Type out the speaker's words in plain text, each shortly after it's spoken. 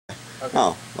Okay.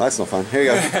 Oh, well, that's no fun. Here you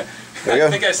go. Here we go.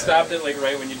 I think I stopped it like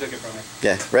right when you took it from me.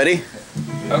 Yeah, ready?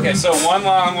 Okay, so one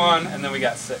long one, and then we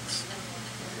got 6.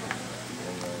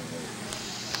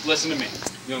 Listen to me.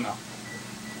 You'll know.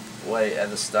 Wait, at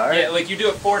the start? Yeah, like you do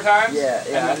it 4 times. Yeah,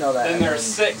 and then, I know that. Then and there's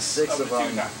 6 six of the 2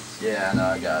 them. times. Yeah, I know,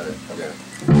 I got it. Okay.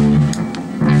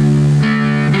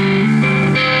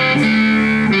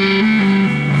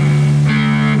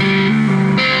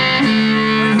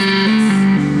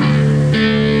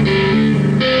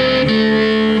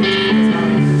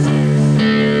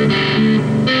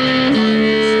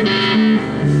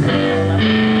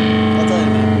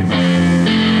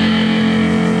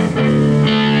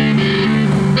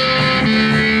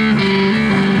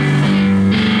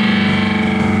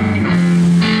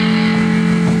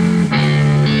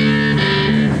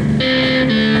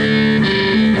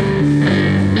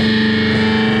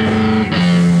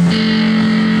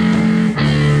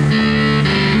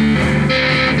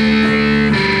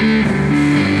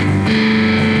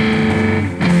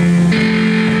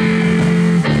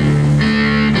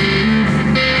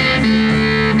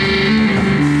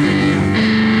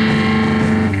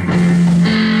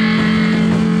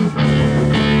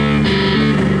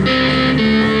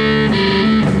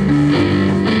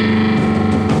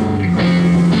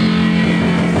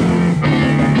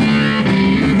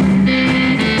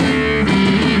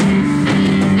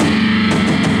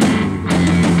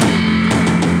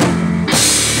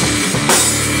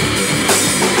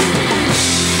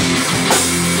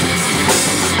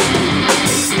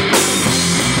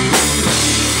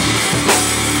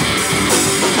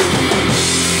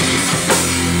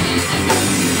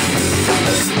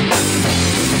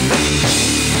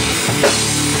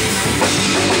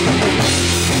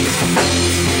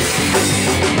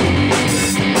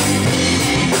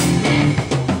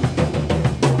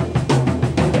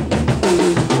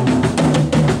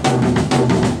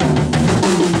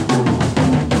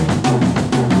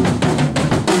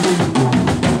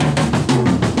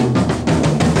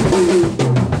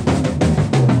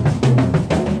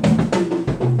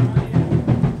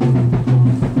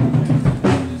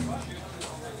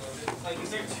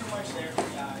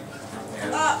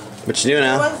 What you doing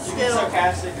now? Just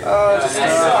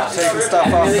taking stuff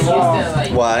off the wall.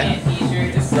 Why?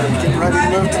 Getting ready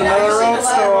to move to another road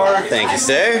store. Thank you,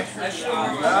 sir. It's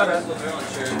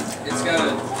got a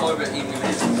little bit evening.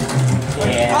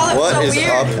 Oh, What so is weird.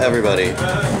 up, everybody?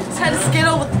 Just had a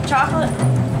Skittle with chocolate.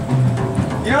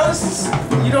 You know, this is,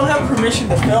 you don't have permission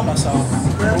to film us all.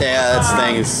 Yeah, that's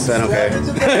things. I don't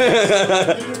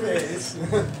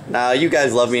care. Nah, you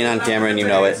guys love being on camera and you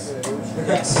know it.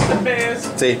 Yes.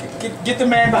 See? Get the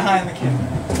man behind the camera.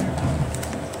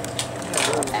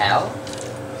 Al?